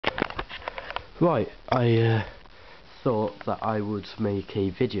Right, I thought that I would make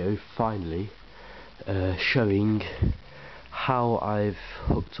a video finally showing how I've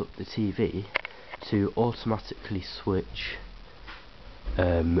hooked up the TV to automatically switch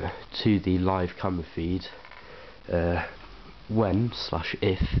to the live camera feed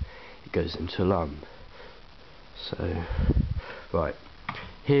when/if it goes into alarm. So, right,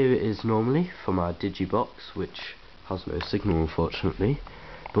 here it is normally from our digibox, which has no signal unfortunately,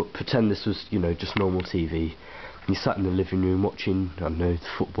 but pretend this was, you know, just normal TV. You sat in the living room watching, I don't know,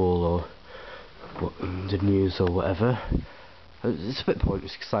 football or the news or whatever. It's a bit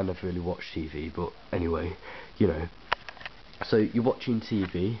pointless because I never really watch TV, but anyway, you know. So you're watching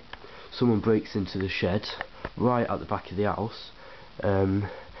TV, someone breaks into the shed right at the back of the house,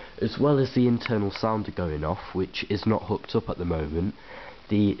 as well as the internal sounder going off, which is not hooked up at the moment.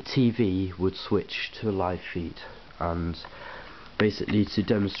 The TV would switch to a live feed, and basically to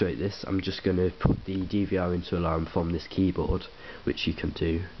demonstrate this I'm just going to put the DVR into alarm from this keyboard, which you can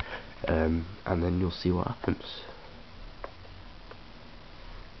do, and then you'll see what happens.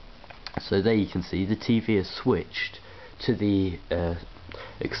 So there you can see the TV is switched to the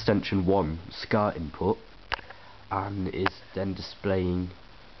extension 1 SCART input and is then displaying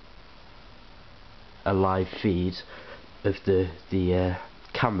a live feed of the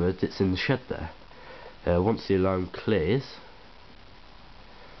camera that's in the shed there. Once the alarm clears,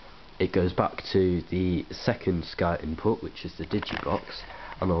 it goes back to the second SCART input, which is the digibox,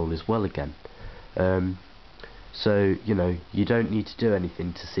 and all is well again. So, you know, you don't need to do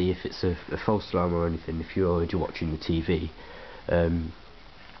anything to see if it's a false alarm or anything if you're already watching the TV, and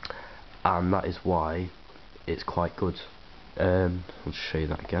that is why it's quite good. I'll just show you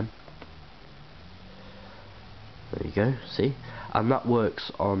that again. There you go, see? And that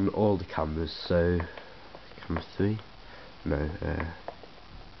works on all the cameras, so camera 3, no,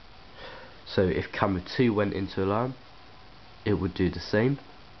 so if camera 2 went into alarm, it would do the same.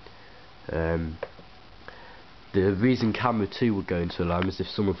 The reason camera 2 would go into alarm is if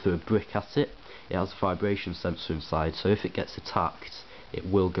someone threw a brick at it. It has a vibration sensor inside, so if it gets attacked, it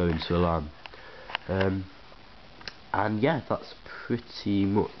will go into alarm. And yeah, that's pretty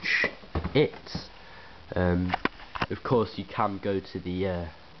much it. Of course, you can go to the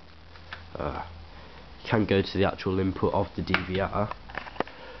actual input of the DVR.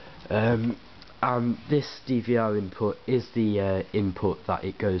 And this DVR input is the input that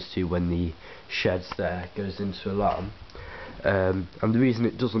it goes to when the sheds there goes into alarm. And the reason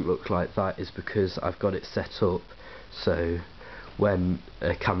it doesn't look like that is because I've got it set up so when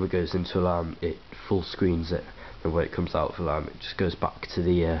a camera goes into alarm it full screens it, and when it comes out of alarm it just goes back to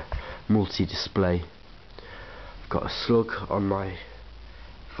the multi-display. I've got a slug on my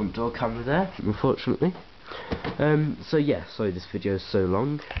front door camera there, unfortunately. So yeah, sorry this video is so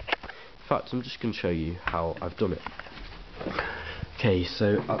long. In fact, I'm just going to show you how I've done it. Okay,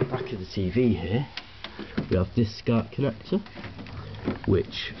 so at the back of the TV here, we have this SCART connector,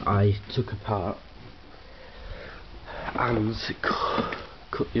 which I took apart and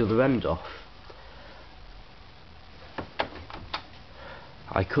cut the other end off.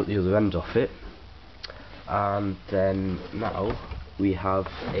 I cut the other end off it, and then now we have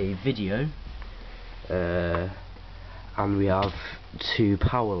a video, and we have 2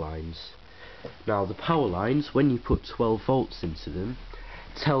 power lines. Now the power lines, when you put 12 volts into them,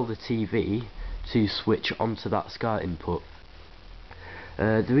 tell the TV to switch onto that SCART input.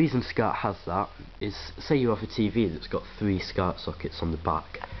 The reason SCART has that is, say you have a TV that's got 3 SCART sockets on the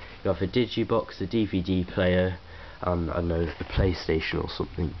back. You have a digibox, a DVD player, and I don't know, the PlayStation or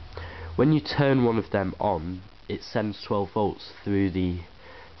something. When you turn one of them on, it sends 12 volts through the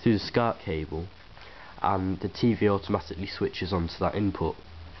SCART cable, and the TV automatically switches onto that input.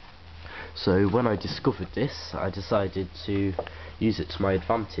 So when I discovered this, I decided to use it to my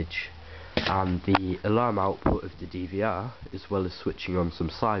advantage, and the alarm output of the DVR, as well as switching on some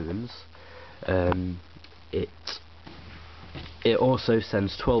sirens, it also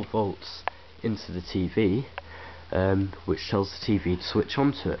sends 12 volts into the TV, which tells the TV to switch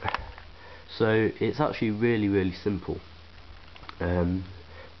onto it. So it's actually really simple.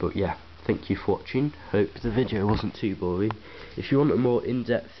 But yeah, thank you for watching. Hope the video wasn't too boring. If you want a more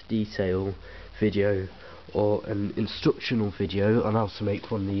in-depth detail video or an instructional video on how to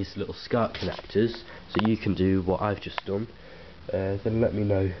make one of these little SCART connectors so you can do what I've just done, then let me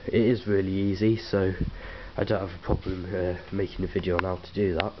know. It is really easy, so I don't have a problem making a video on how to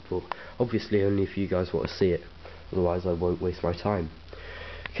do that, but obviously only if you guys want to see it, otherwise I won't waste my time.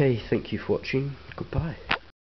 Okay, thank you for watching, goodbye.